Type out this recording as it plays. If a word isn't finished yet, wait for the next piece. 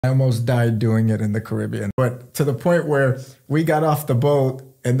I almost died doing it in the Caribbean, but to the point where we got off the boat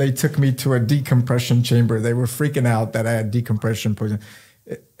and they took me to a decompression chamber. They were freaking out that I had decompression poison.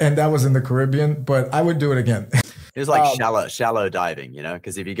 And that was in the Caribbean, but I would do it again. It was like shallow diving, you know,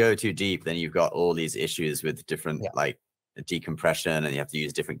 because if you go too deep, then you've got all these issues with different like decompression, and you have to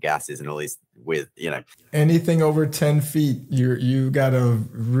use different gases and all these with, you know, anything over 10 feet, you gotta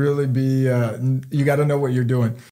really be, you gotta know what you're doing.